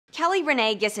Kelly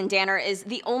Renee Gissendaner is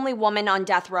the only woman on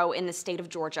death row in the state of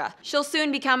Georgia. She'll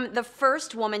soon become the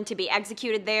first woman to be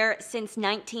executed there since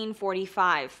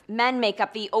 1945. Men make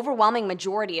up the overwhelming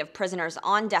majority of prisoners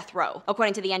on death row.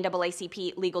 According to the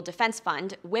NAACP Legal Defense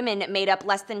Fund, women made up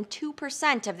less than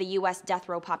 2% of the U.S. death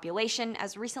row population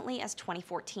as recently as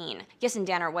 2014.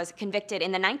 Gissendaner was convicted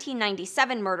in the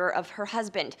 1997 murder of her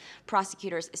husband.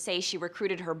 Prosecutors say she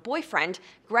recruited her boyfriend,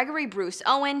 Gregory Bruce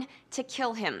Owen, to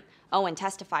kill him. Owen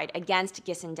testified against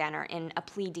Gissendaner in a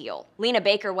plea deal. Lena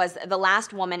Baker was the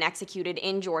last woman executed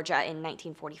in Georgia in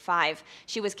 1945.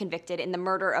 She was convicted in the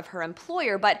murder of her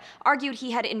employer, but argued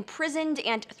he had imprisoned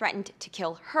and threatened to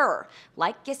kill her.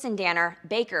 Like Gissendaner,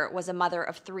 Baker was a mother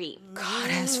of 3. God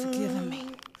has forgiven me.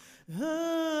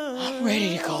 I'm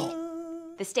ready to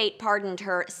go. The state pardoned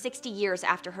her 60 years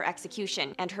after her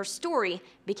execution, and her story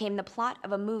became the plot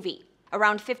of a movie.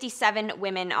 Around 57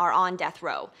 women are on death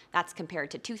row. That's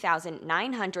compared to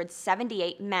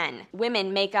 2,978 men.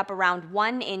 Women make up around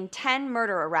 1 in 10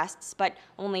 murder arrests, but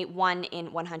only 1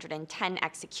 in 110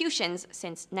 executions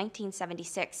since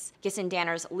 1976.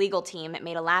 Gissendaner's legal team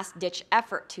made a last-ditch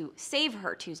effort to save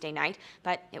her Tuesday night,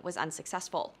 but it was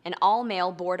unsuccessful. An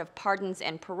all-male board of pardons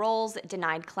and paroles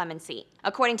denied clemency.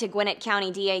 According to Gwinnett County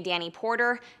DA Danny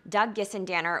Porter, Doug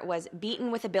Gissendaner was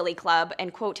beaten with a billy club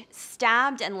and, quote,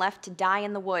 stabbed and left to die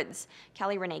in the woods.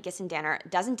 Kelly Renee Gissendaner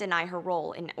doesn't deny her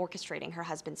role in orchestrating her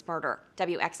husband's murder.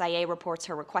 WXIA reports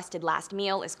her requested last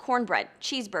meal is cornbread,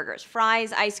 cheeseburgers,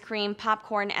 fries, ice cream,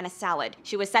 popcorn, and a salad.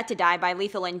 She was set to die by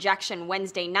lethal injection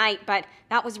Wednesday night, but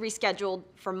that was rescheduled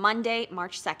for Monday,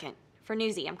 March 2nd. For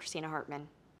Newsy, I'm Christina Hartman.